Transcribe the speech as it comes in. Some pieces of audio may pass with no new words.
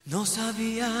No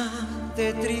sabía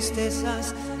de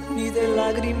tristezas, ni de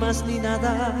lágrimas, ni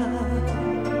nada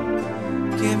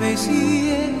que me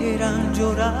hicieran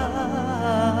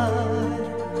llorar.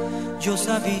 Yo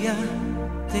sabía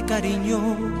de cariño,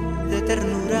 de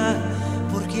ternura,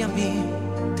 porque a mí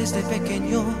desde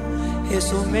pequeño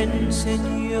eso me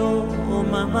enseñó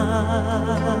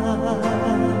mamá.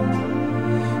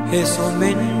 Eso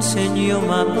me enseñó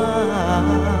mamá.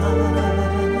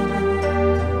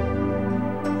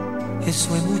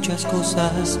 Eso y muchas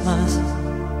cosas más.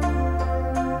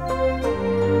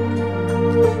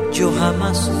 Yo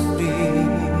jamás sufrí,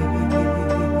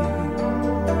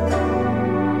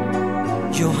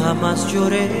 yo jamás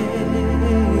lloré.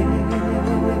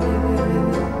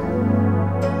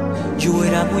 Yo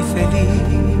era muy feliz,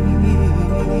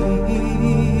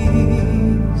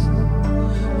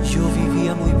 yo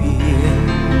vivía muy bien.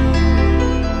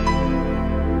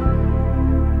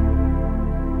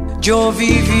 Yo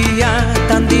vivía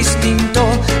tan distinto,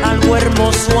 algo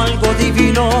hermoso, algo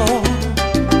divino,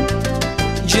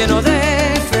 lleno de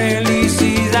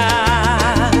felicidad.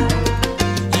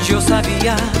 Yo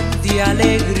sabía de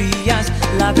alegrías,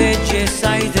 la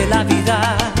belleza y de la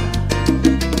vida,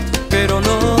 pero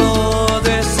no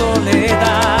de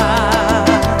soledad,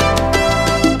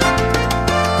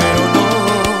 pero no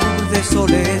de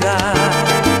soledad.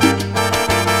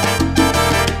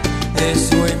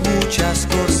 Eso y muchas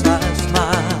cosas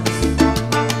más.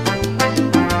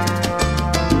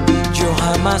 Yo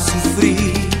jamás sufrí,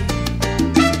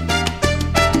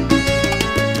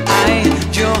 ay,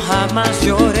 yo jamás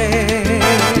lloré.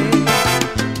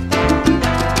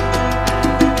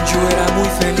 Yo era muy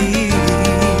feliz,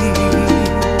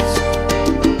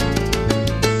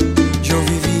 yo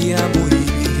vivía muy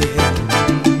bien,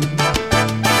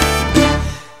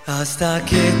 hasta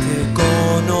que te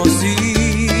conocí.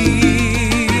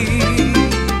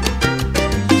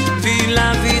 Vi la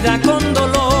vida con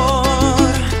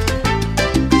dolor,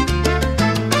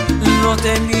 no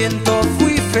te miento,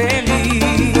 fui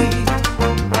feliz,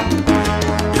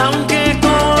 aunque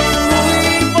con muy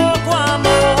poco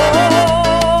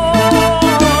amor,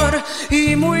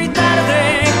 y muy tarde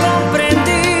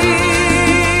comprendí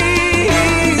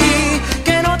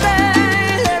que no te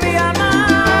debía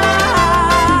amar,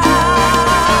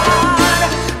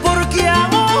 porque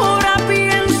ahora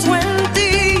pienso en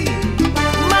ti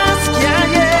más que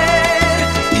ayer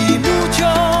y mucho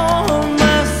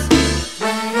más.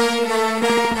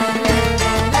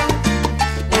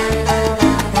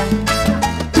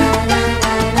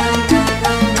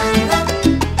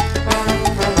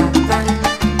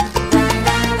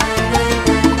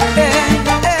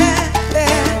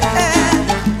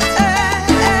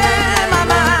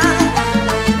 Mamá,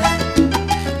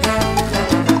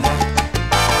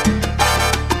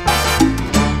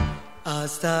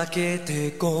 hasta que te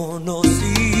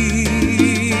conocí,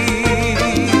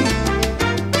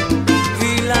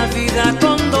 vi la vida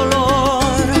con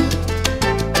dolor,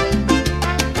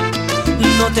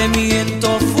 no te miento,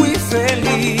 fui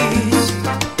feliz,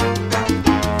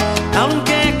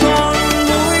 aunque con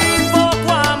muy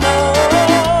poco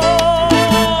amor,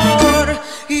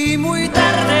 y muy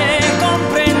tarde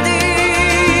comprendí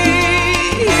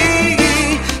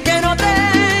que no te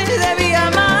debía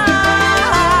amar,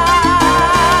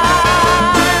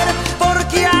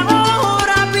 porque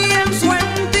ahora pienso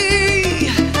en ti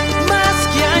más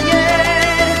que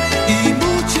ayer y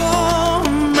mucho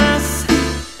más.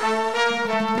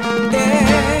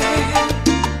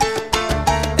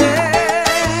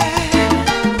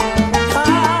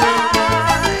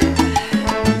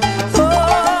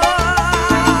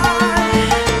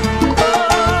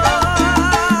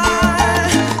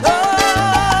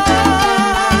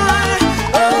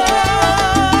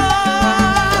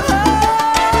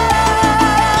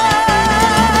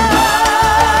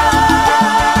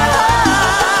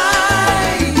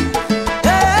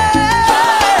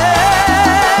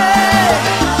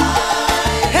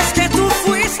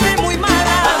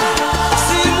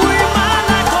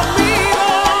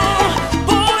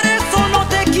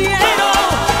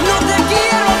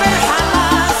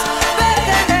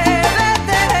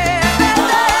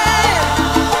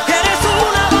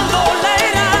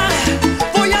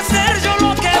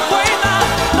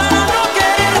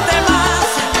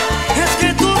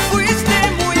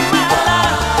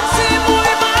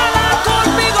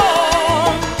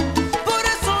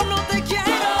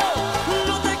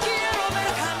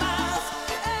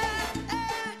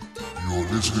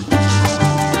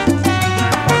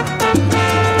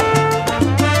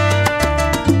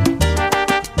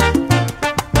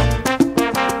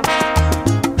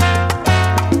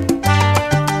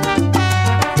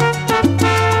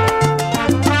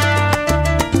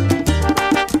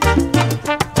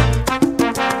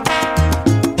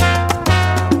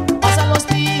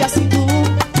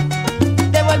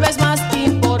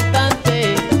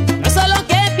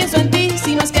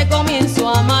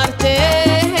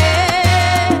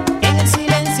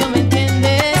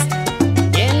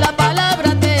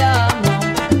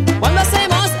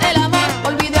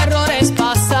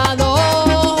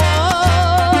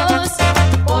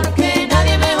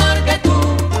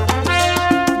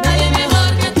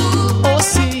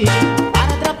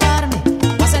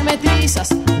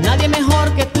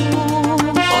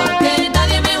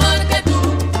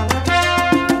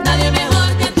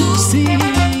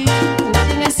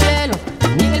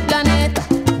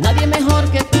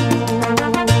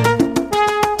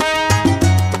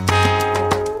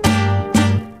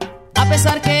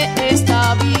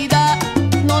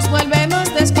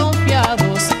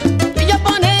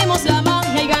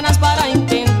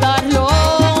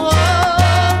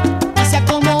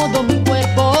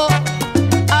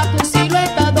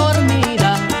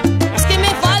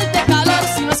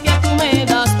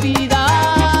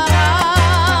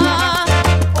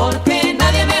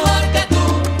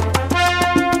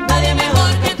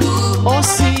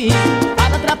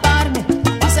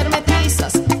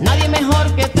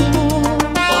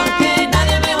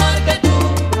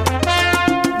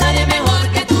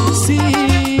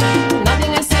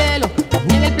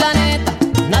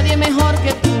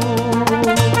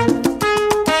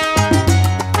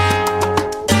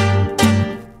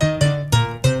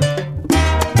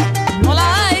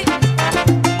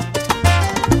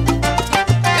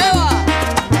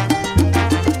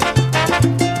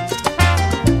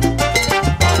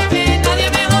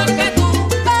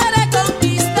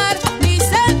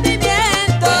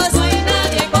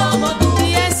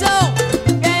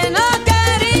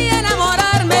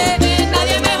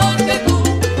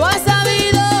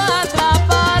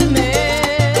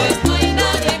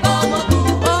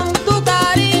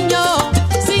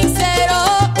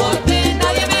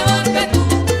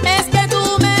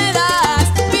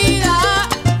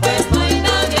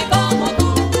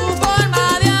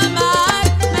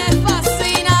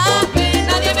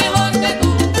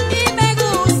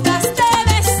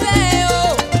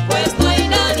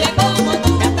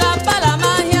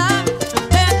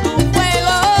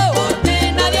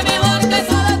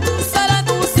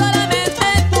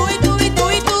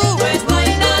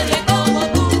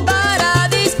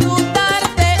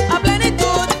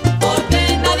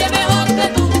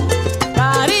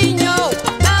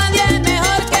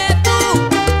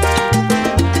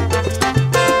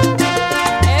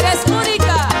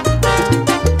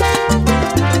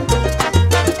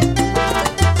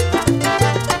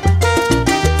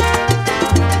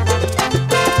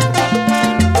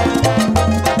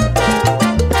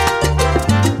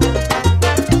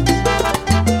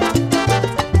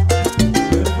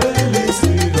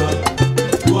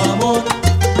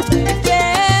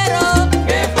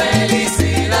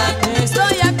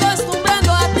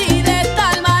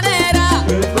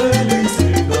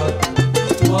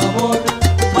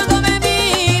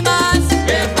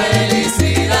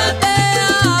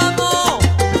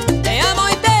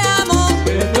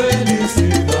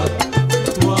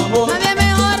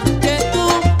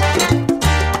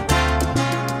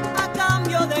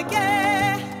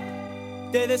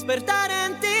 de despertar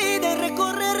en ti, de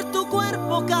recorrer tu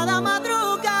cuerpo cada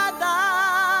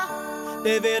madrugada,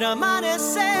 de ver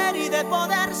amanecer y de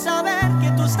poder saber que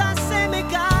tú estás en mi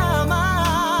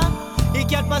cama, y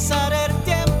que al pasar el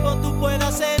tiempo tú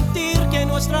puedas sentir que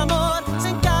nuestro amor se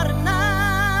encarna.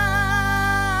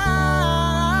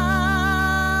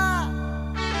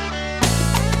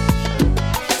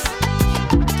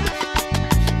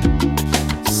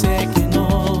 Sé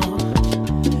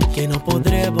que no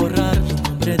podré borrar tu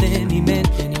nombre de mi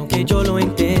mente, ni aunque yo lo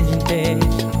intente.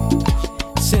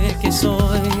 Sé que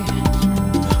soy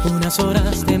unas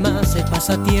horas de más, el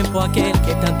pasatiempo aquel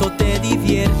que tanto te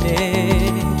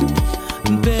divierte.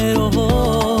 Pero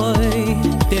hoy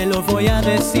te lo voy a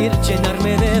decir,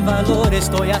 llenarme de valor,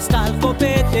 estoy hasta el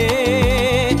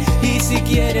copete. Y si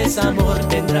quieres amor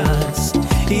tendrás,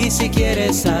 y si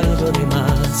quieres algo de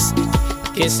más,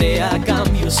 que sea a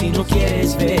cambio, si no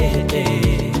quieres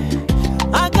vete.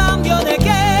 ¿A cambio de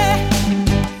qué?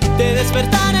 De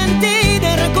despertar en ti,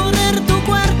 de recorrer tu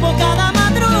cuerpo cada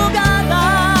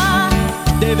madrugada,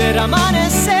 de ver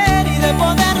amanecer y de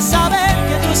poder saber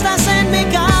que tú estás en mi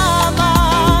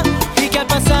cama, y que al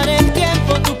pasar el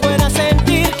tiempo tú puedas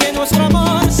sentir que nuestro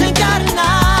amor se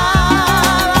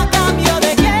encarna. ¿A cambio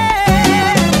de qué?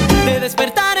 De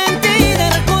despertar en ti, de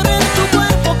recorrer tu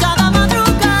cuerpo cada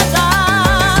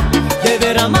madrugada, de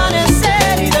ver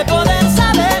amanecer y de poder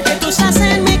saber que tú estás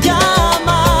en mi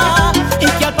cama, y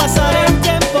que al pasar el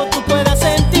tiempo tú puedas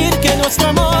sentir que nuestro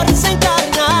amor se encarna.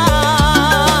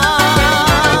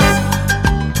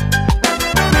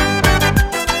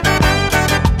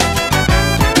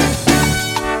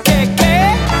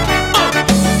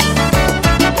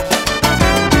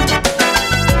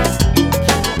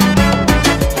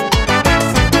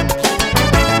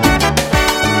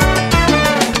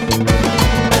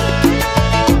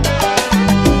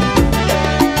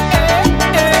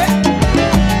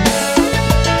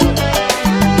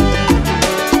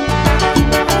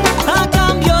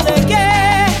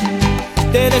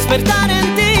 Despertar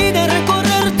en ti, de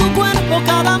recorrer tu cuerpo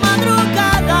cada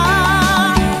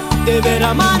madrugada, de ver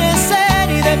amanecer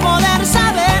y de poder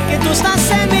saber que tú estás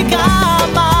en mi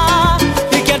cama,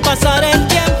 y que al pasar el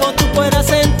tiempo tú puedas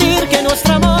sentir que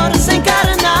nuestro amor se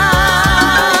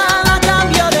encarna. ¿A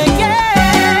cambio de qué?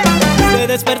 De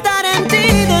despertar en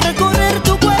ti, de recorrer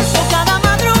tu cuerpo cada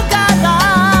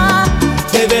madrugada,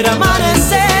 de ver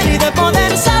amanecer y de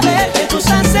poder saber que tú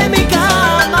estás en mi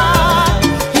cama,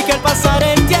 y que al pasar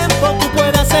el tiempo tú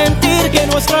puedas sentir que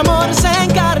nuestro amor se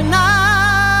encarna.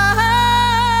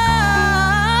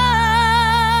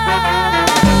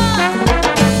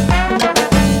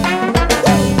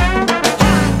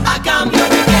 ¿A cambio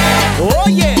de qué?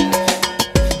 Oye,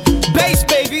 bass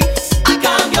baby. ¿A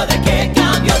cambio de qué?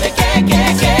 ¿Cambio de qué?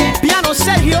 ¿Qué? Piano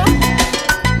Sergio.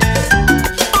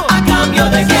 ¿A cambio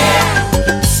de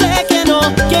qué? Sé que no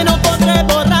podré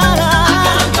borrar. ¿A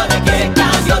cambio de qué?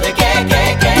 ¿Cambio de qué?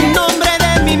 Tu nombre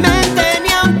de mi mente,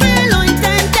 ni aunque lo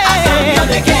intente. ¿A cambio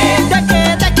de qué? ¿De qué?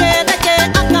 ¿De qué? ¿De qué? ¿A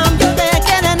cambio de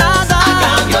qué? De nada. ¿A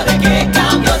cambio de qué?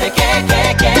 ¿Cambio de qué?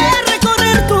 De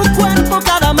recorrer tu cuerpo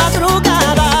cada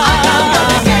madrugada. ¿A cambio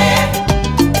de qué?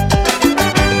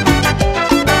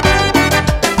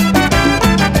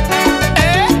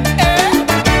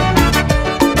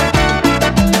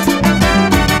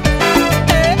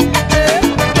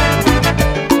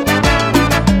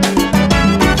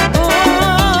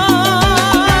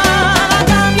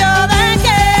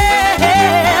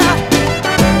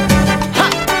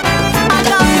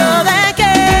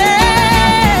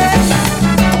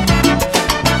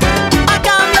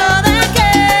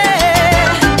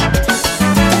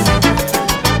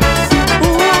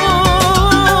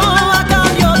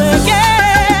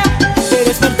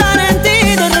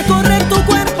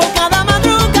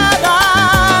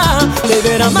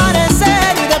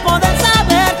 Amanecer y de poder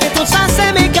saber que tú estás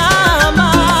en mi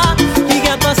cama, y que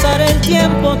al pasar el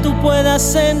tiempo tú puedas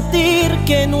sentir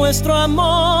que nuestro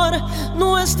amor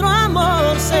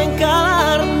se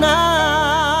encarna.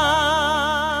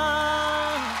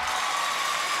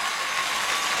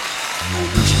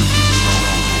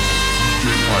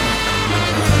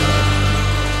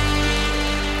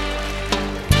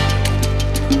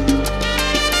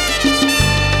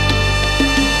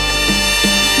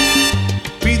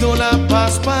 Pido la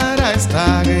paz para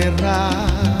esta guerra.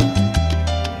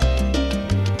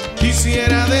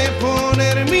 Quisiera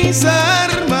deponer mis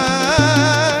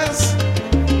armas,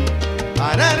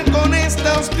 parar con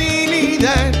esta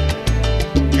hostilidad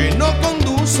que no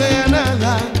conduce a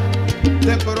nada.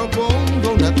 Te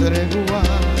propongo una tregua.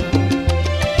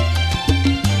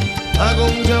 Hago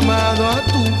un llamado a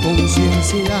tu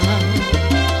conciencia.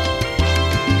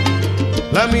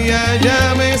 la mía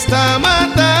ya me está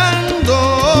matando.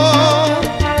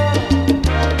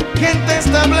 Quien te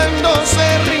está hablando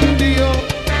se rindió,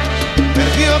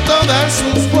 perdió todas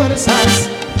sus fuerzas,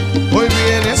 hoy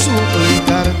viene a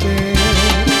suplicarte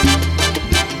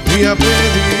y a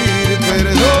pedir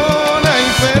perdón. Ay,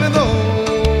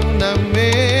 perdóname,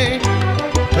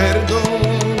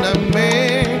 perdóname,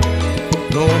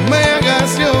 no me hagas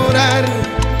llorar,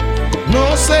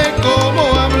 no sé cómo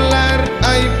hablar.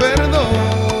 Ay, perdóname,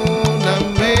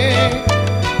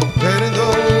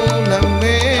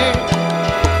 perdóname,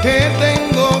 ¿qué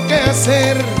tengo que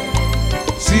hacer?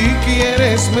 Si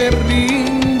quieres me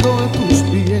rindo a tus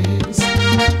pies.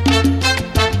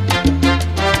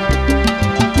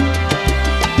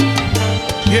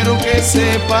 Quiero que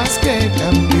sepas que he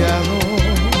cambiado,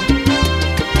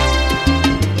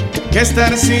 que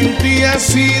estar sin ti ha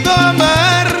sido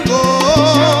amargo,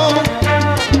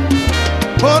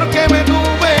 porque me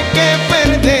tuve que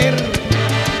perder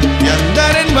y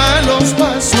andar en malos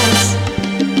pasos.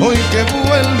 Hoy que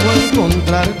vuelvo a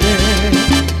encontrarte,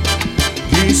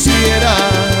 quisiera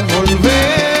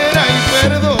volver. Ay,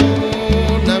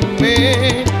 perdóname,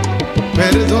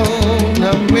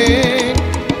 perdóname,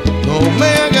 no me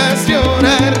hagas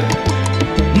llorar,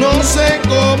 no sé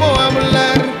cómo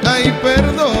hablar. Ay,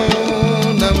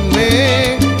 perdóname,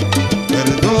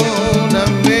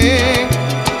 perdóname,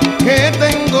 ¿qué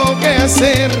tengo que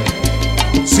hacer?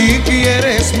 Si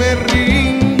quieres me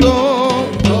rindo.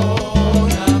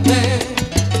 Perdóname,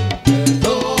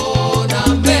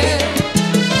 perdóname.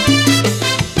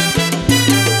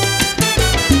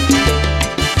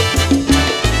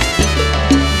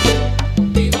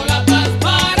 Pido la paz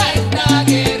para esta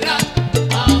guerra,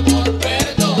 amor,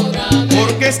 perdóname.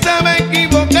 Porque estaba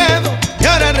equivocado y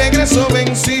ahora regreso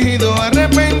vencido,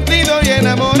 arrepentido y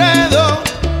enamorado.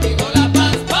 Pido la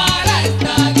paz para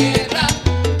esta guerra,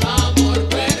 amor,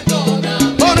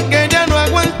 perdóname. Porque ya no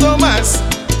aguanto más,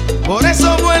 por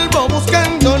eso vuelvo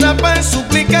buscando la paz,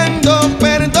 suplicando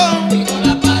perdón. Pido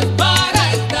la paz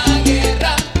para esta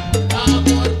guerra,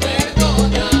 amor,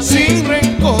 perdóname. Sin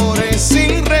rencores,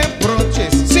 sin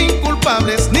reproches, sin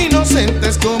culpables ni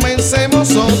inocentes,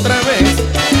 comencemos otra vez.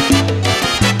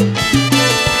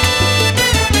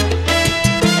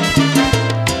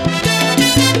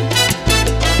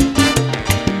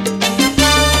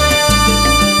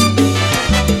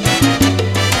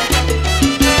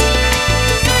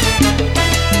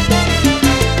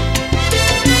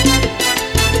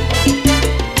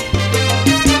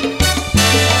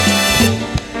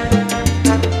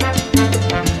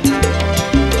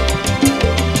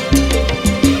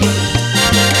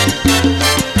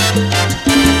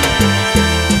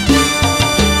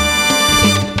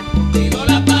 Pido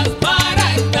la paz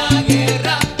para esta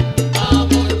guerra,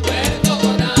 amor,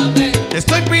 perdóname.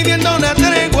 Estoy pidiendo una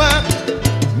tregua,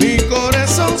 mi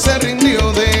corazón se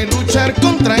rindió de luchar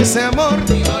contra ese amor.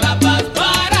 Pido la paz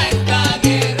para esta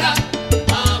guerra,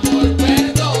 amor,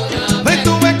 perdóname. Me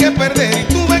tuve que perder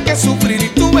y tuve que sufrir y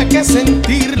tuve que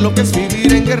sentir lo que es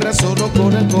vivir en guerra solo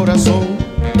con el corazón.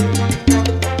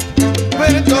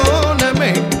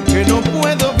 Perdóname, que no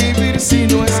puedo vivir si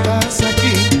no estás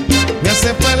aquí. Me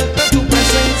hace falta tu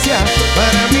presencia,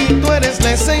 para mí tú eres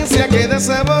la esencia que da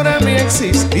sabor a mi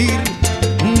existir.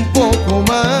 Un poco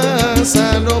más,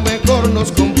 a lo mejor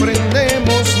nos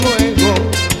comprendemos luego.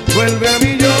 Vuelve a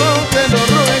mí, yo te lo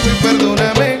ruego y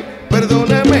perdóname,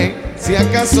 perdóname. Si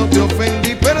acaso te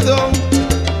ofendí, perdón.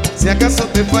 Si acaso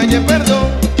te fallé, perdón.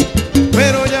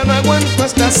 Pero ya no aguanto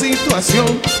esta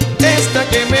situación, esta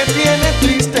que me tiene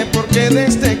triste, porque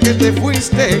desde que te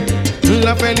fuiste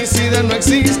la felicidad no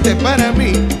existe para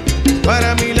mí.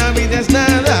 Para mí la vida es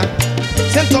nada,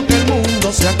 siento que el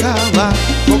mundo se acaba.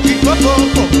 Poquito a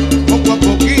poco, poco a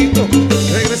poquito,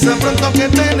 regresa pronto que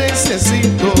te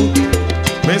necesito.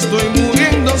 Me estoy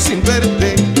muriendo sin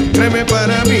verte, créeme,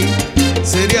 para mí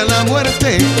sería la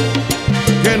muerte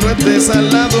que no estés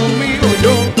al lado mío.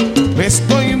 Yo me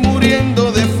estoy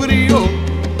muriendo de frío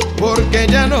porque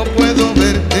ya no puedo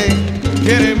verte.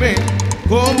 Quiéreme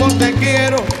como te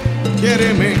quiero,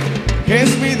 quiéreme, que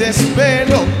es mi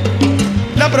desvelo.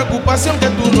 La preocupación que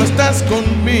tú no estás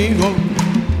conmigo,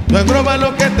 no es broma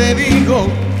lo que te digo.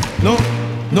 No,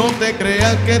 no te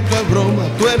creas que esto es broma,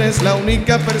 tú eres la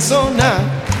única persona.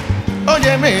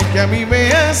 Óyeme, que a mí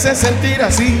me hace sentir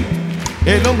así,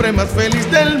 el hombre más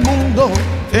feliz del mundo.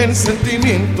 El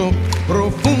sentimiento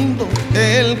profundo,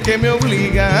 el que me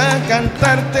obliga a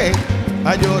cantarte,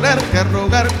 a llorarte, a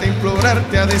rogarte, a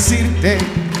implorarte, a decirte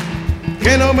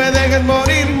que no me dejes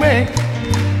morirme.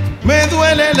 Me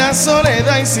duele la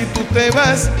soledad y si tú te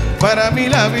vas, para mí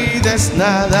la vida es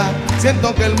nada.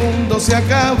 Siento que el mundo se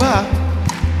acaba.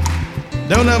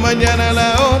 de una mañana a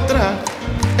la otra.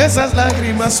 Esas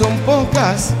lágrimas son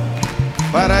pocas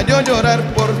para yo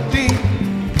llorar por ti.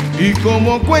 Y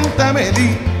como cuenta me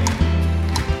di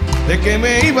de que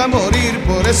me iba a morir,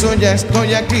 por eso ya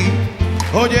estoy aquí.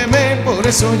 Óyeme, por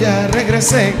eso ya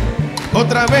regresé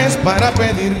otra vez para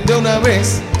pedir de una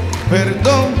vez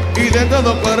perdón. Y de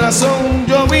todo corazón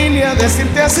yo vine a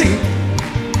decirte así.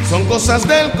 Son cosas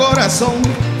del corazón,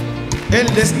 el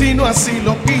destino así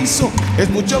lo quiso. Es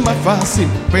mucho más fácil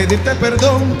pedirte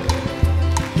perdón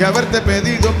que haberte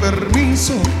pedido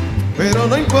permiso. Pero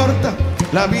no importa,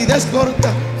 la vida es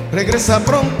corta, regresa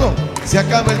pronto, se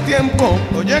acaba el tiempo.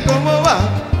 Oye, ¿cómo va?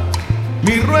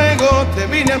 Mi ruego te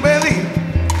vine a pedir,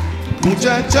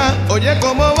 muchacha, oye,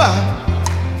 ¿cómo va?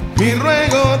 Mi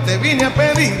ruego te vine a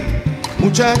pedir,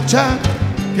 muchacha,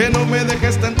 que no me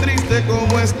dejes tan triste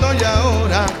como estoy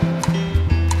ahora.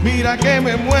 Mira que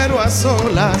me muero a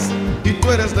solas y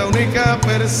tú eres la única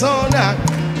persona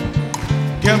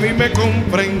que a mí me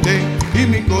comprende y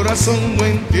mi corazón no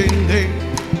entiende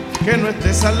que no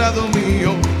estés al lado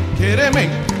mío. Quiéreme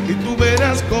y tú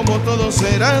verás como todo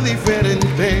será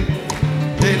diferente.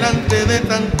 Delante de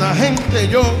tanta gente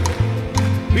yo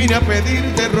vine a pedir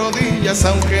de rodillas,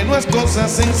 aunque no es cosa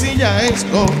sencilla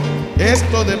esto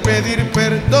de pedir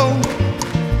perdón.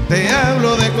 Te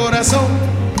hablo de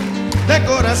corazón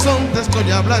te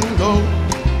estoy hablando.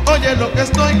 Oye lo que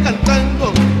estoy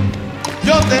cantando,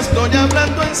 yo te estoy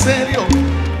hablando en serio.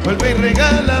 Vuelve y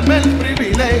regálame el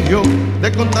privilegio de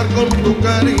contar con tu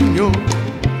cariño.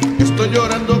 Estoy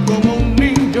llorando como un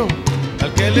niño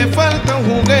al que le falta un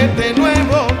juguete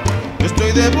nuevo. Yo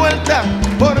estoy de vuelta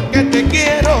porque te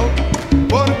quiero,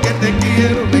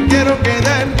 me quiero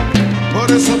quedar. Por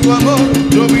eso tu amor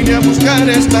yo vine a buscar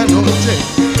esta noche.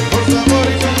 Por tu amor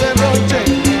y tu derroche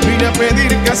vine a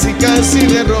pedir casi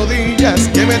de rodillas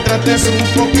que me trates un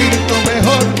poquito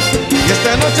mejor. Y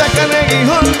esta noche acá en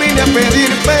Aguijón vine a pedir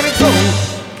perdón.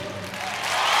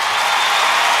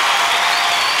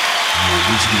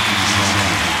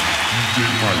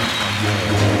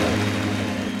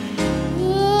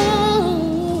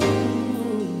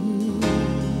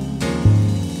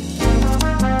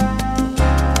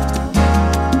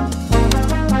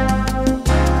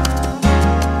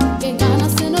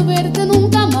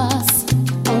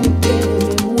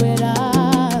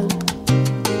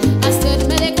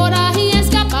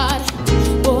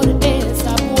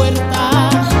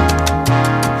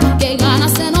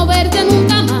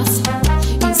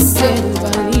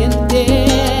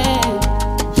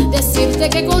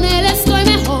 Que con él estoy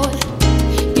mejor,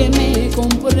 que me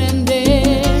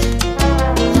comprende.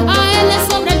 A él le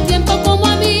sobra el tiempo como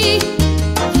a mí,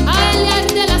 a él le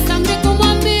arde la sangre como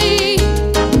a mí.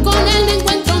 Con él me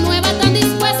encuentro nueva, tan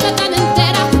dispuesta, tan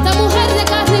entera, esta mujer de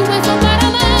carne y hueso para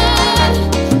amar.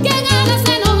 Qué ganas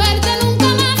de no verte nunca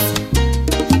más,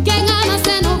 qué ganas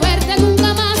de no verte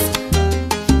nunca más,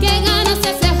 qué ganas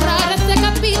de cerrar este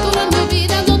capítulo en mi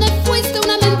vida donde fuiste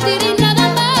una mentira y nada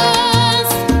más.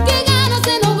 Qué ganas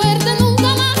de no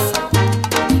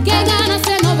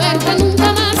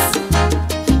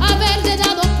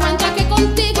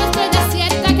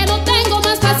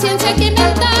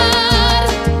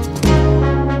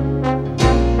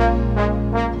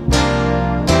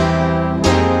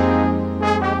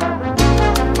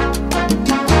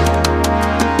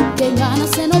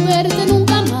verte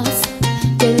nunca más,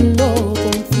 te lo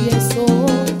confieso.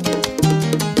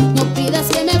 No pidas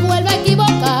que me vuelva a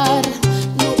equivocar,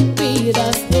 no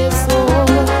pidas eso.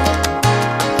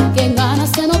 Qué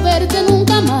ganas de no verte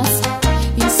nunca más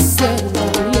y ser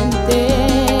valiente.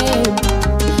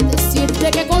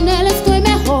 Decirte que con él estoy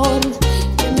mejor,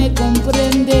 que me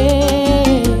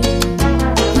comprende.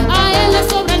 A él le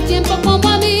sobra el tiempo como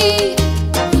a mí,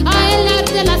 a él le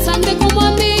arde la sangre como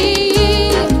a mí.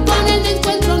 Con él me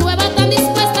encuentro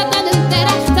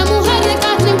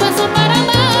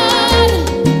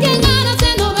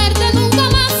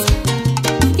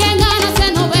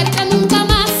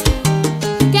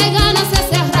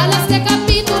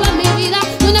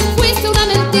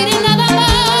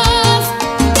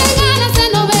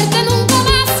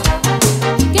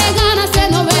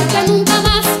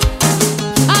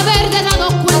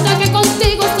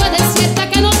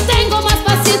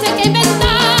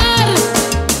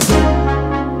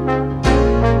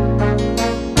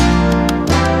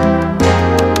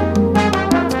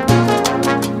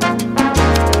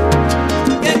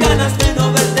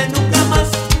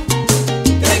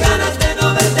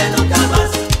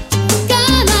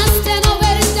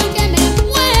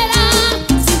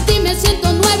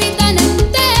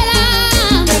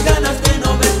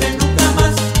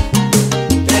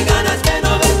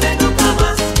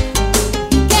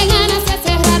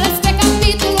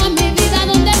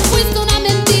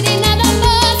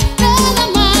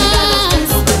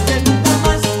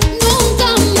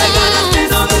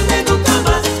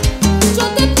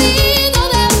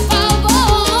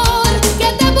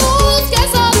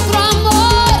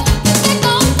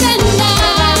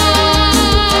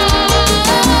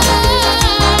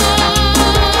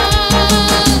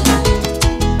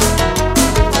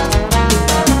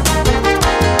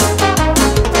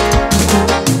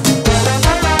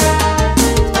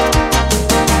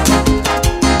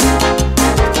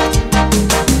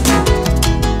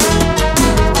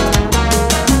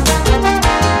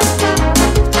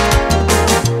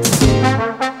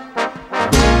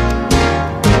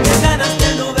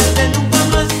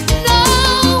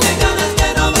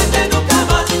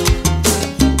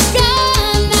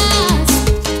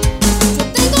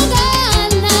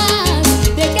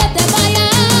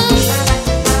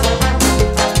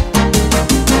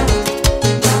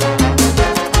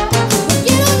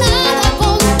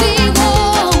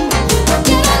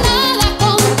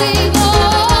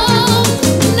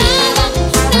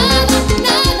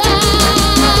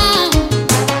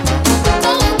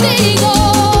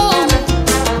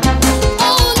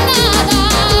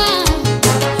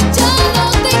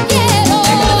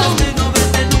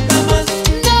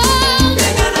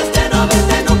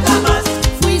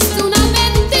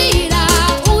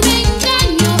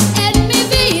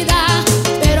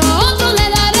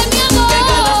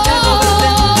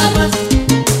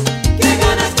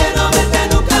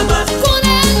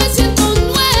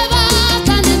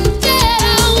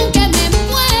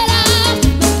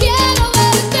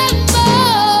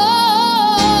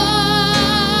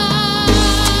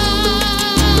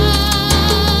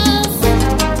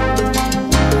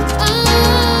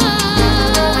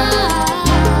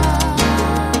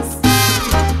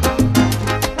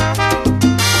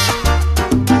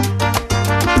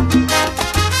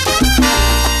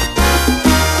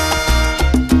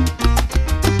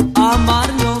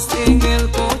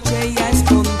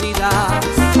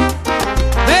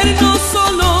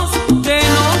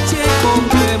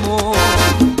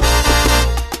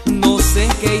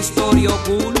qué historia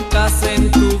ocultas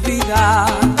en tu vida.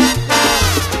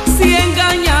 Si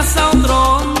engañas a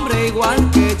otro hombre igual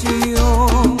que yo,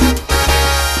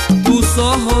 tus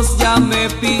ojos ya me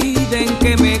piden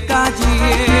que me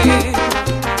calle,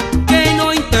 que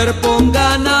no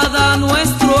interponga nada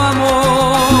nuestro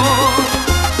amor.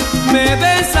 Me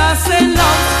besas en la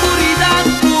oscuridad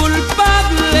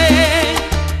culpable,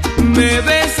 me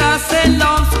besas en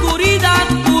la oscuridad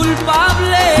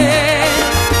culpable,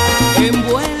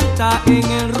 envuelta en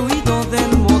el ruido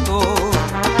del motor,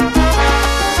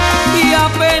 y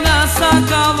apenas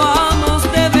acabamos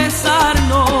de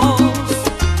besarnos,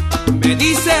 me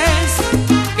dices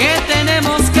que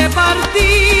tenemos que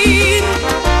partir,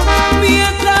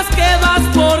 mientras que vas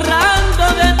borrando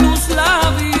de tus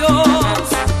labios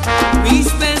mis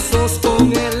besos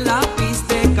con el lápiz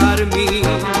de carmín.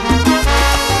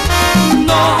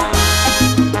 No,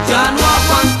 ya no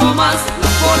aguanto más la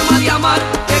forma de amar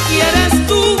que quieres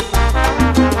tú,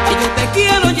 que yo te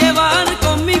quiero llevar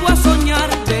conmigo a soñar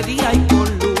de día y con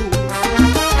luz.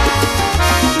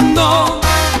 No,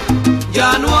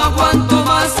 ya no aguanto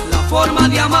más la forma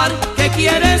de amar que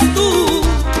quieres tú,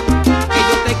 que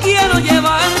yo te quiero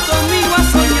llevar conmigo a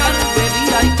soñar de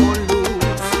día y con luz.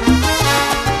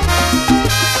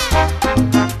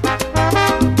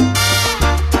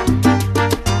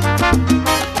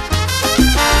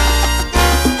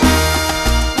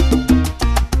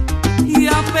 Y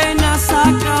apenas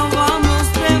acabamos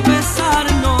de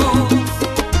besarnos,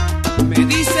 me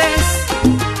dices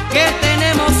que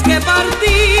tenemos que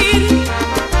partir,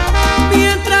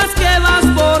 mientras que vas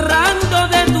borrando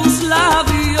de tus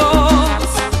labios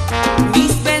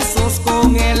mis besos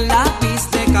con el lápiz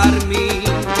de carmín.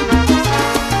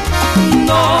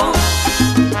 No,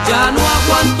 ya no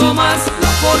aguanto más la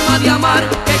forma de amar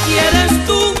que quieres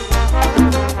tú,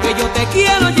 que yo te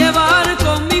quiero llevar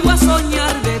conmigo a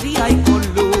soñar de día y con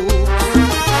luz.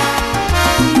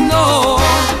 No,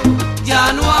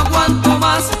 ya no aguanto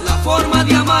más la forma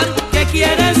de amar que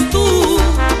quieres tú,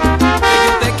 que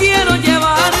yo te quiero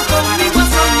llevar conmigo a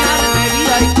soñar de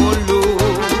día y con luz.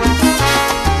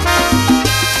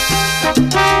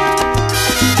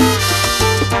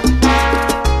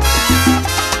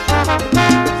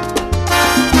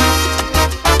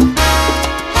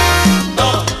 No,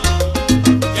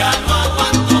 ya no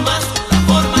aguanto más la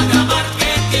forma de amar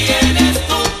que tienes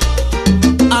tú.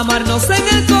 Amarnos en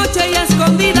el coche y a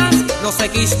escondidas, no sé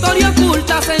qué historia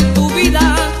ocultas en tu vida.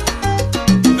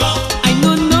 No, Ay,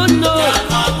 no, no, no. ya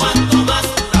no aguanto más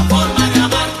la forma de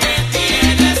amar que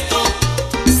tienes tú.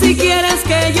 Si quieres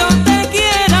que yo te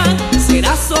quiera,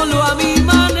 será solo a mi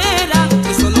manera,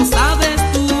 y solo sabes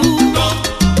tú. No,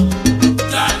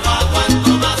 ya no aguanto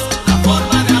más la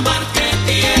forma de amar que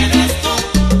tienes tú.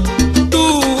 Tú,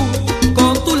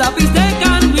 con tu lápiz de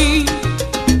carmín,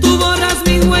 tú borras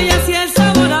mis huellas y el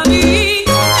sabor a mí.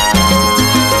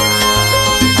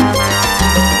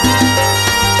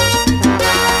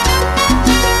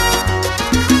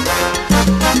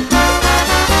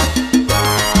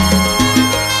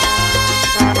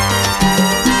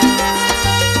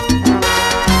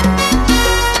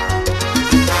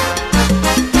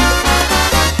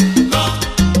 No,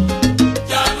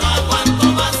 ya no aguanto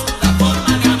más la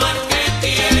forma de amar que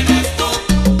tienes tú.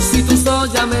 Si tus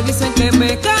ojos ya me dicen que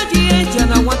me calle, ya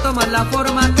no aguanto más la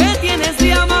forma que tienes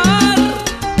de amar.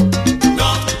 No,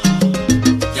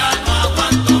 ya no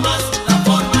aguanto más la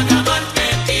forma de amar que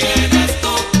tienes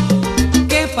tú.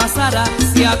 ¿Qué pasará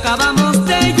si acabamos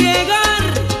de llegar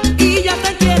y ya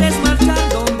te quieres marchar?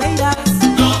 ¿Dónde irás?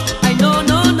 No, Ay, no,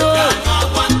 no, no. ya no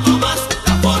aguanto más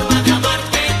la forma de amar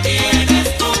que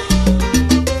tienes tú.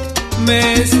 Me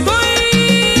estoy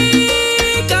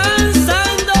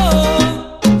cansando.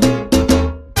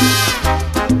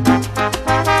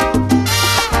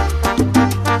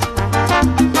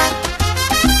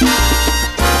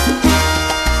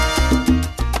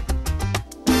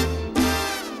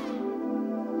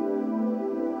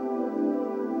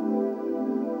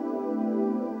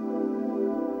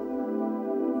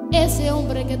 Ese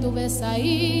hombre que tú ves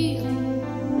ahí,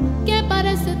 que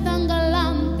parece tan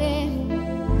galante,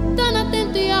 tan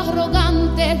atento y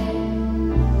arrogante,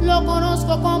 lo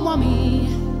conozco como a mí.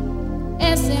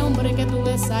 Ese hombre que tú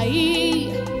ves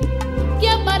ahí, que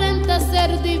aparenta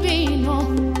ser divino,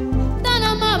 tan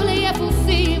amable y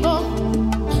efusivo,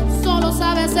 solo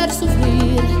sabe hacer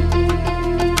sufrir.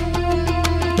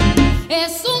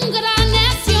 Es un gran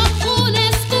necio, un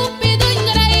estúpido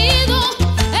ingreído,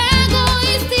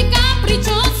 egoísta y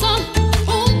caprichoso,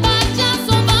 un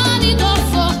payaso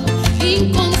vanidoso,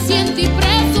 inconsciente y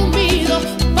presumido,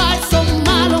 falso,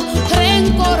 malo,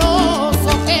 rencoroso,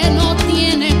 que no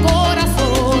tiene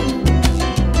corazón.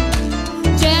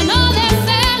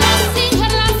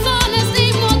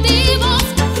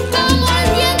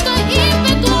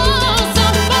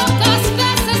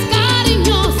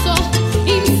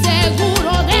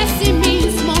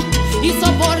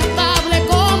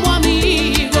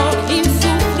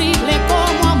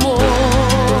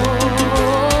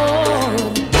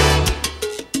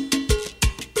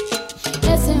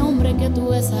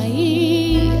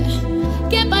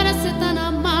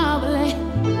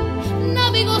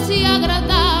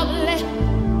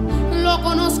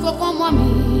 conozco como a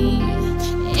mí.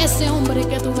 Ese hombre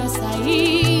que tú ves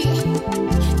ahí,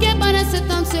 que parece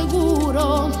tan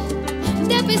seguro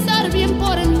de pisar bien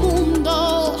por el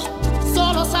mundo,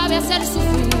 solo sabe hacer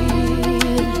sufrir.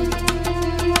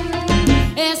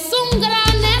 Es un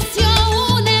gran necio,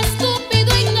 un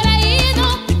estúpido ingreído,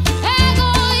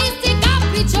 egoísta y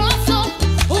caprichoso,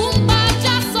 un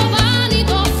payaso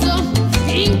vanidoso,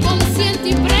 inconsciente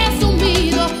y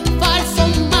presumido, falso,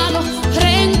 malo,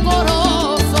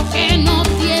 rencoroso, que no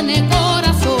tiene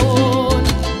corazón,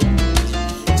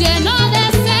 lleno de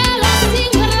celos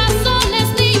sin razones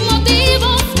ni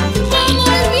motivos, como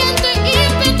el viento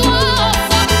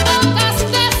impetuoso, pocas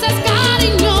veces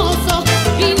cariñoso,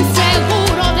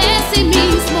 inseguro de sí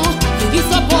mismo,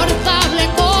 insoportable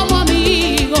como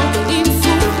amigo,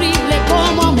 insufrible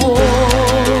como amor.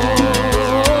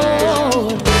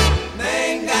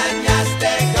 Me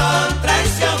engañaste con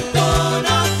traición, tú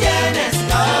no tienes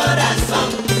corazón.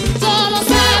 Solo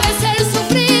sabes el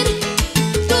sufrir,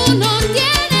 tú no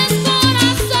tienes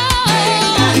corazón. Me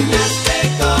engañaste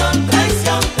con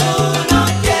traición, tú no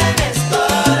tienes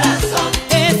corazón.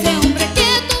 Ese hombre que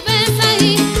tú ves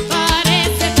ahí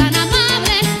parece tan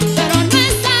amable, pero no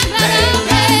es Me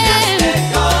engañaste agradable.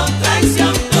 con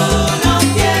traición, tú no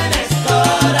tienes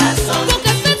corazón.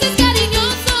 Pocas veces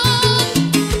cariñoso,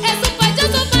 es un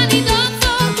payaso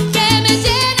vanidoso que me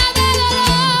llena de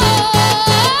dolor.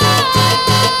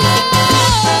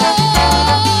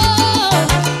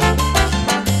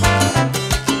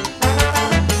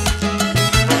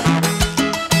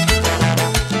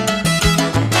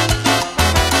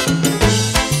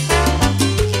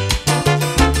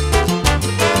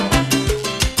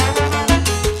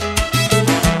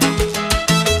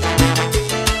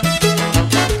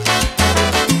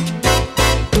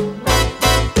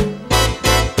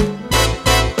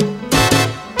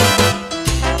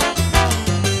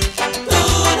 Tú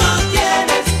no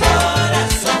tienes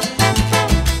corazón.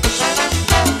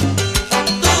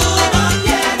 Tú no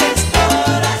tienes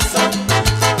corazón.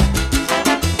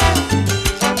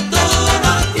 Tú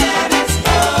no tienes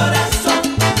corazón.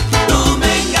 Tú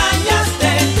me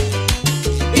engañaste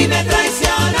y me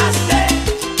traicionaste.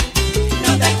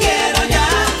 No te quiero ya.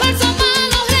 Falso,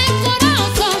 malo,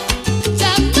 rencoroso,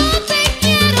 ya no te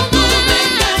quiero Tú me más.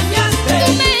 engañaste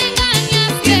Tú me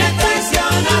y engañaste me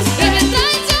traicionaste. y me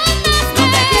traicionaste. No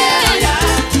te quiero ya.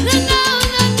 No, no,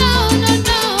 no, no, no,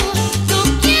 no, no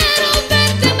quiero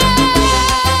verte más.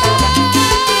 Oh,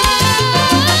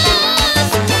 no,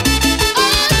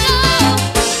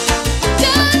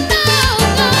 ya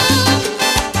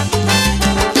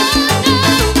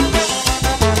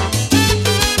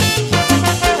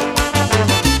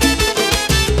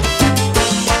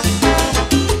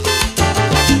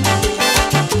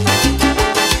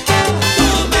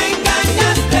Tú me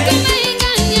engañaste tú me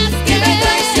engañaste y me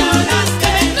traicionaste.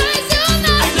 Ay,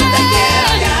 no te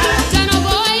quiero ya. Ya no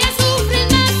voy a sufrir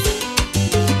más.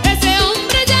 Ese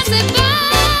hombre ya se va.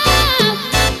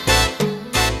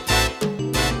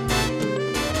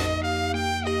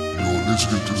 You're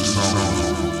listening to the sound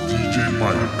of DJ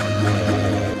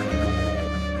Mike.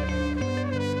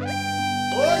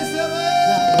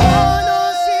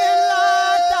 Conocí en la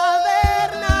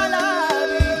taberna, la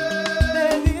vi, le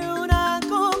di una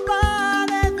copa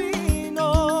de vino,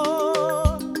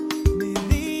 me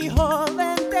dijo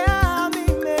vente a mi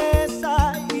mesa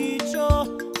y yo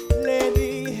le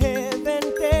dije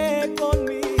vente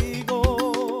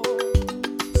conmigo.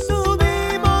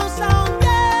 Subimos a un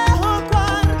viejo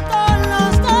cuarto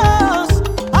los dos,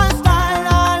 hasta el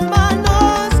alma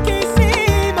nos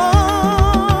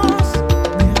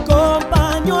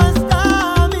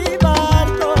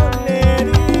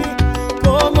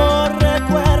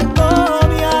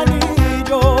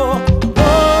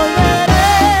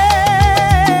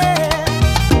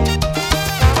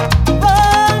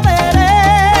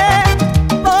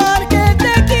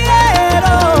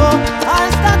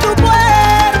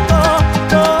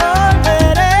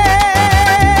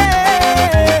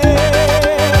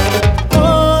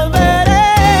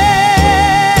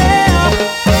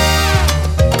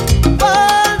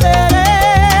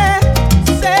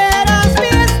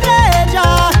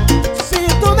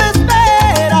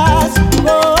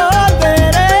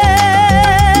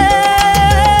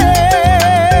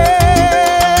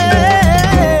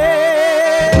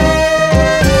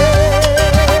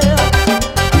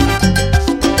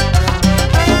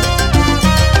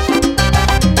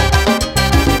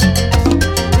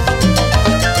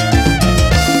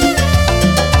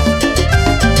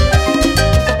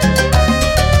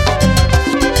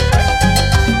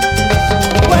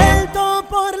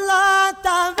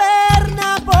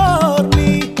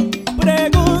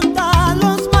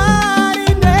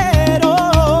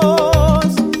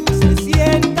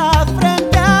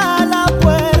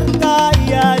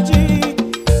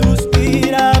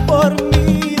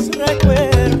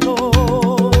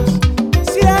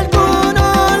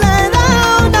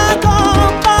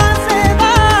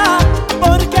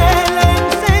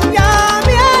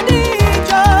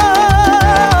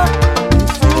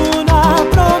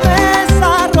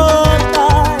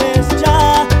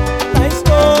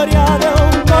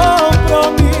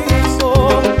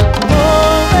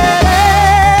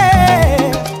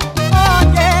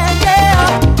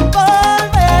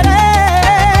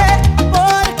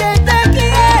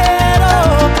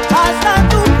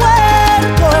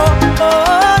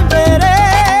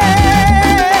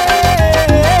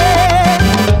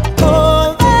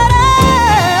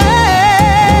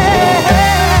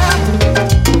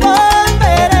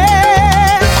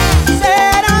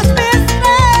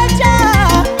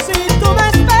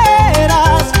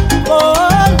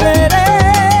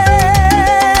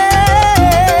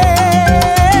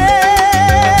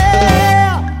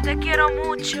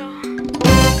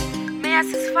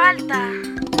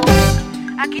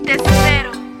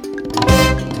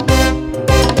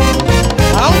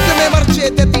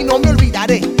noche de ti no me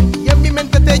olvidaré. Y en mi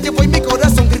mente te llevo y mi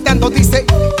corazón gritando dice: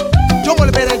 yo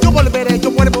volveré, yo volveré,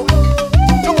 yo vuelvo.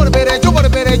 Yo volveré, yo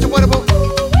volveré, yo vuelvo.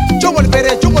 Yo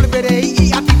volveré, yo volveré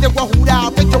y a ti te voy a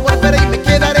jurar que yo volveré y me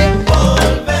quedaré.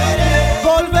 Volveré,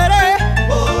 Volveré,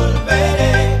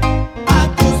 volveré a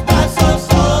tus brazos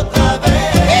otra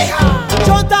vez.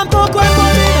 yo tampoco he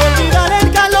podido olvidar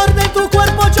el calor de tu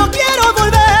cuerpo, yo quiero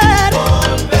volver.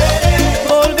 Volveré,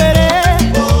 Volveré,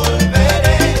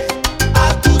 volveré a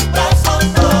tus brazos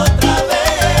otra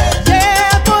vez.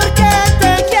 yeah, porque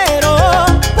te quiero,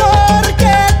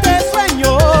 porque te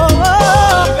sueño.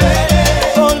 Volveré,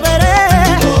 Volveré,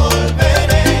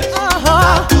 volveré ajá.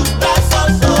 a tus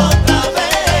brazos otra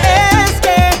vez. Es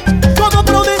que como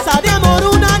promesa de amor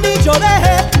un anillo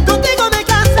dejé, contigo me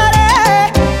casaré.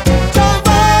 Yo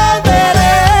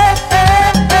volveré,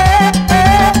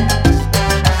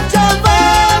 yo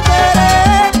volveré,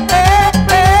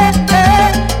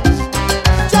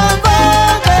 yo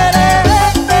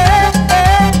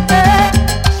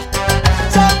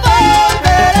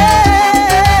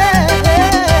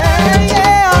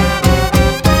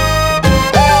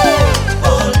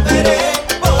Volveré,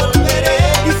 volveré,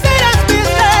 y serás mi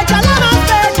estrella, la más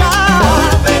bella.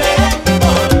 volveré,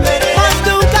 volveré, Más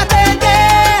nunca te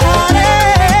dejaré.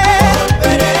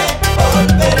 volveré,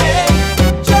 volveré.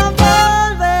 Yo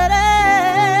volveré.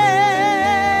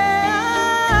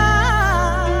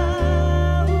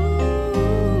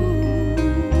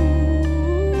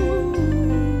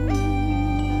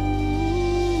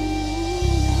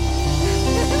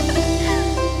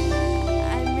 I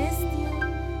missed you.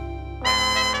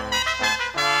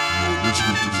 You're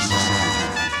listening to the sound of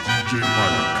DJ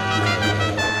Mike.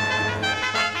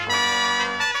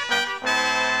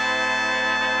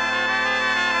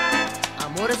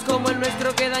 Amores como el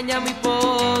nuestro que daña muy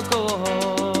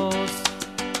pocos.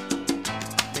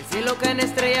 Del cielo caen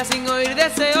estrellas sin oír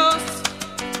deseos.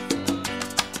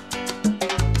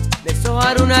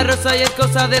 Deshojar una rosa y es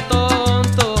cosa de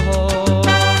tontos.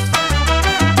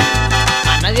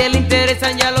 A nadie le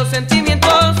interesan ya los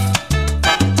sentimientos.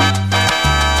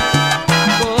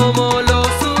 Como los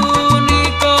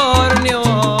unicornios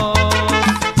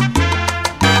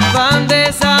van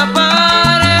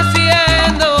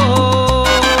desapareciendo.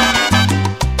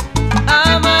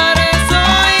 Amar es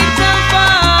hoy tan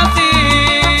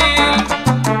fácil,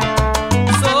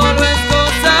 solo es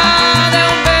cosa de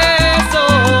un beso.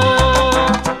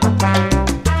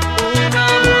 Un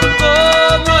amor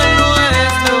como el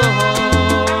nuestro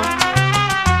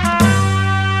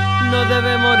no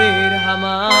debe morir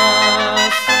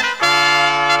jamás.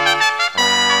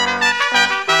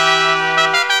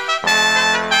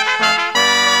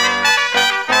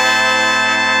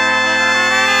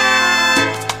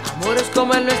 Amores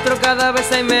como el nuestro cada vez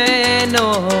hay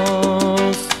menos.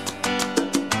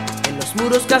 En los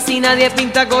muros casi nadie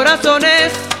pinta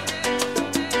corazones.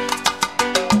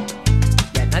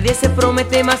 Y a nadie se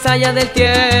promete más allá del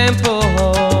tiempo.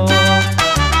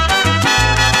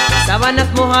 Las sábanas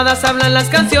mojadas hablan las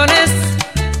canciones.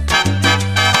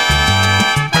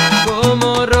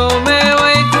 Como Romeo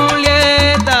y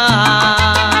Julieta.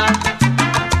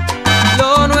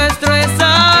 Lo nuestro es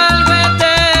algo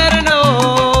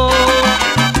eterno.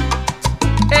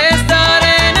 Estar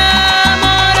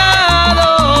enamorado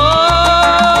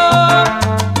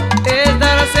es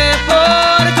darse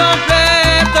por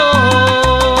completo.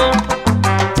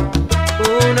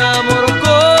 Un amor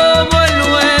como el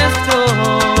nuestro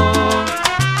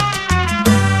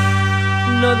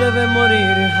no debe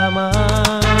morir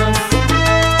jamás.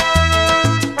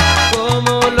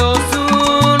 Como los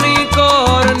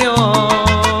unicornios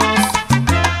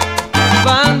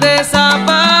van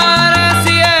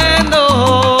desapareciendo.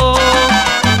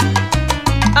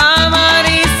 Amar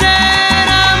y ser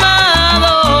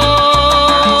amado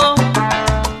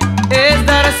es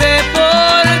darse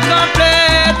por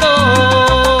completo.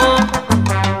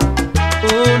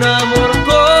 Un amor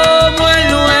como el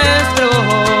nuestro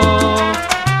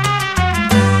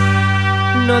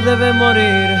no debe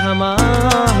morir jamás.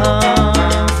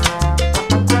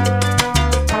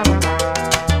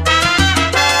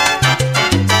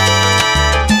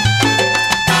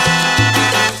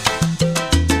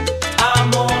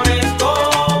 Amores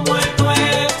como el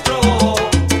nuestro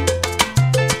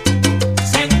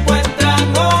se encuentran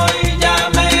hoy ya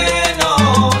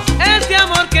menos. Este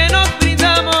amor que nos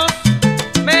brindamos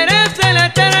merece la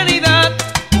eternidad.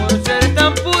 Por ser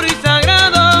tan puro y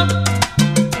sagrado,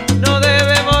 no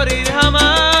debe morir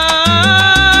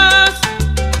jamás.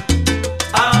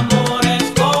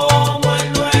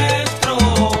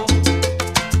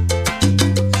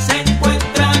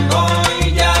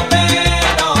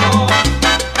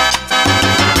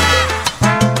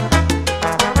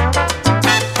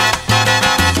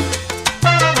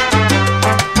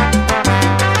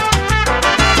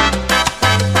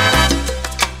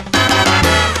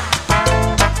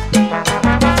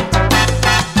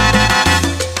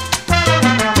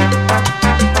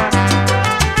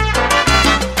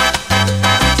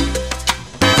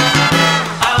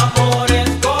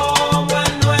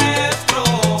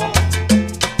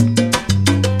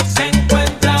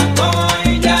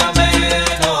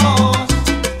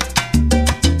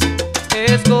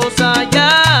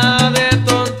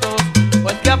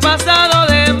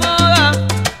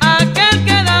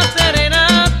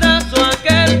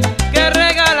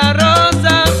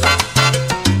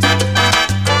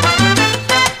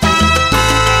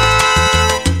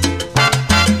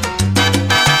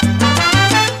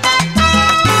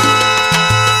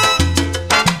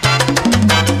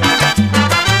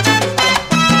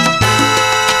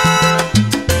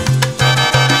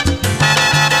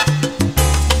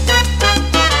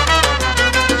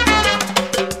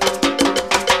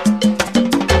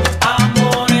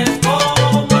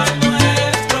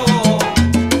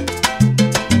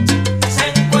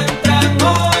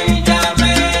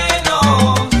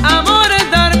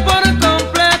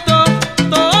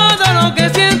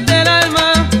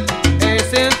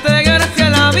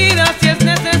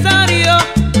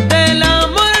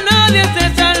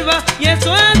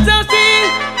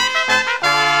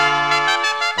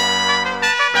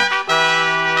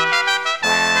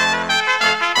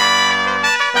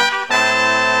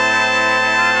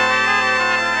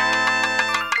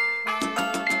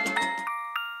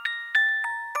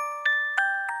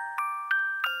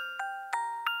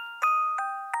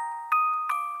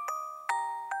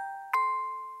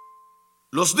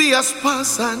 Los días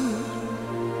pasan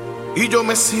y yo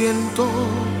me siento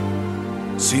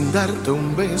sin darte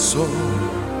un beso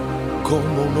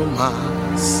como uno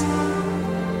más.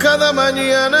 Cada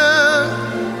mañana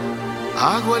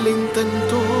hago el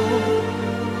intento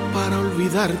para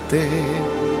olvidarte,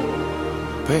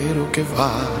 pero que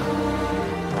va.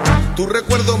 Tu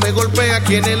recuerdo me golpea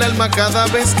aquí en el alma cada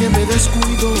vez que me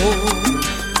descuido.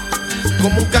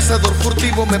 Como un cazador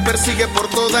furtivo me persigue por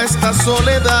toda esta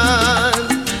soledad.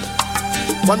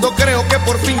 Cuando creo que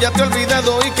por fin ya te he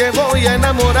olvidado y que voy a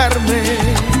enamorarme,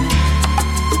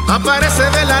 aparece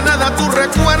de la nada tu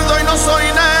recuerdo y no soy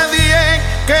nadie.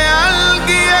 Que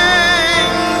alguien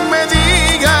me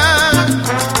diga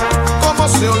cómo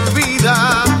se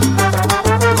olvida,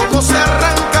 cómo se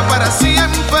arranca para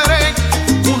siempre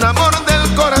un amor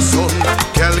del corazón.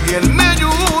 Que alguien me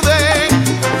ayude,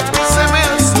 se me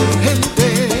hace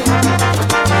urgente.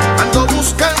 Ando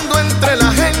buscando entre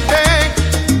la gente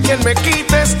quien me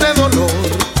quite este dolor.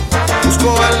 Busco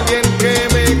a alguien que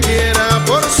me quiera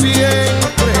por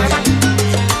siempre,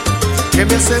 que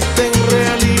me acepte en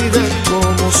realidad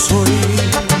como soy.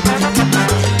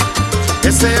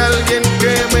 Ese alguien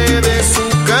que me dé su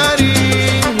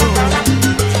cariño,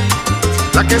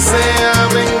 la que sea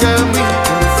venga a mí,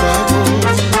 por favor.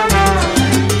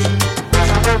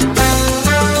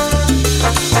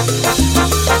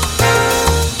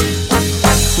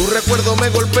 Tu recuerdo me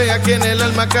golpea aquí en el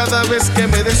alma cada vez que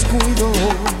me descuido.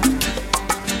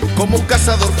 Como un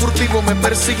cazador furtivo me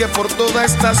persigue por toda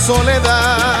esta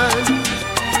soledad.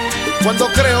 Cuando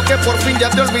creo que por fin ya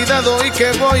te he olvidado y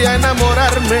que voy a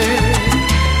enamorarme,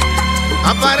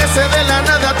 aparece de la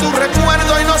nada tu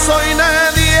recuerdo y no soy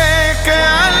nadie. Que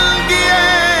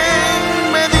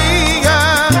alguien me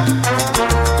diga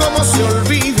cómo se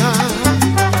olvida,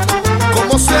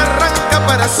 cómo se arranca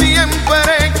para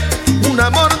siempre un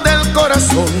amor del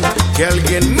corazón. Que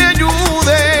alguien me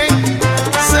ayude,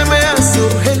 se me hace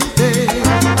urgente.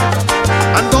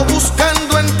 Ando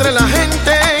buscando entre la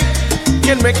gente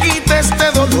quien me quite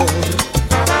este dolor.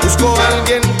 Busco a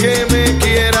alguien que me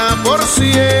quiera por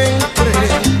siempre,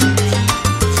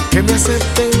 que me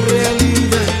acepte en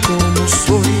realidad como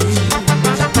soy.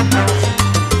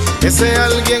 Ese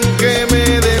alguien que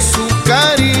me dé su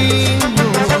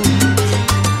cariño,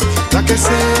 la que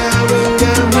sea venga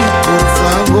a mí, por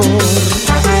favor.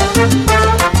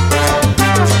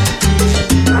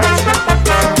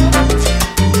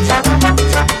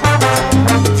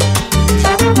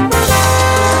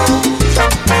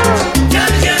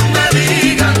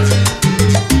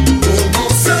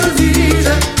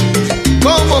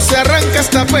 Se arranca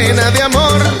esta pena de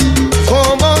amor,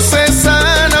 cómo se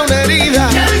sana una herida.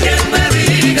 Que alguien me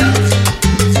diga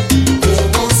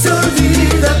cómo se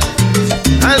olvida.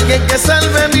 Alguien que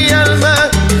salve mi alma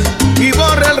y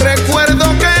borre el recuerdo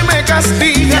que me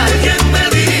castiga. Que alguien me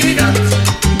diga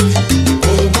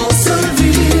cómo se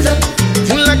olvida.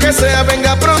 La que sea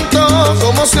venga pronto,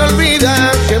 cómo se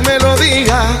olvida, que me lo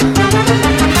diga.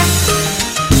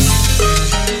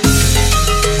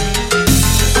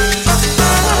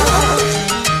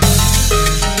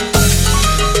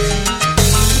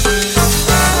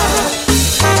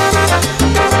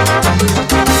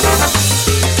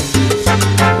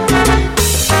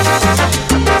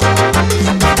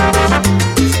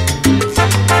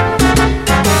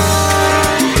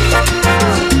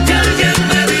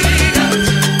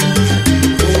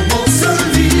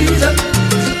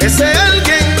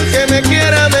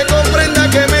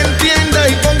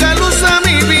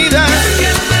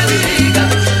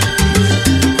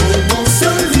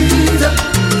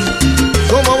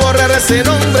 Ese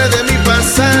nombre de mi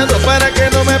pasado para que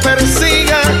no me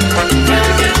persiga. Que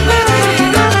alguien me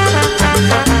diga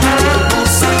cómo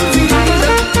se olvida.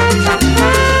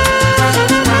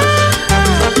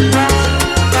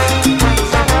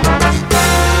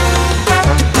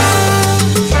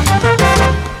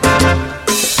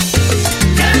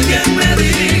 Que alguien me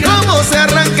diga cómo se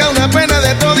arranca una pena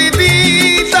de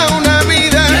toditita una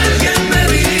vida. Que alguien me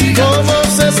diga cómo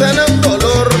se sana un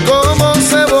dolor, cómo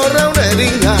se borra una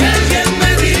herida.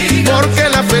 Porque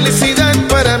la felicidad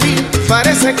para mí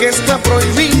parece que está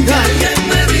prohibida.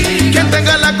 Quien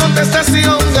tenga la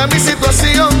contestación a mi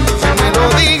situación, que me lo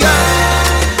diga.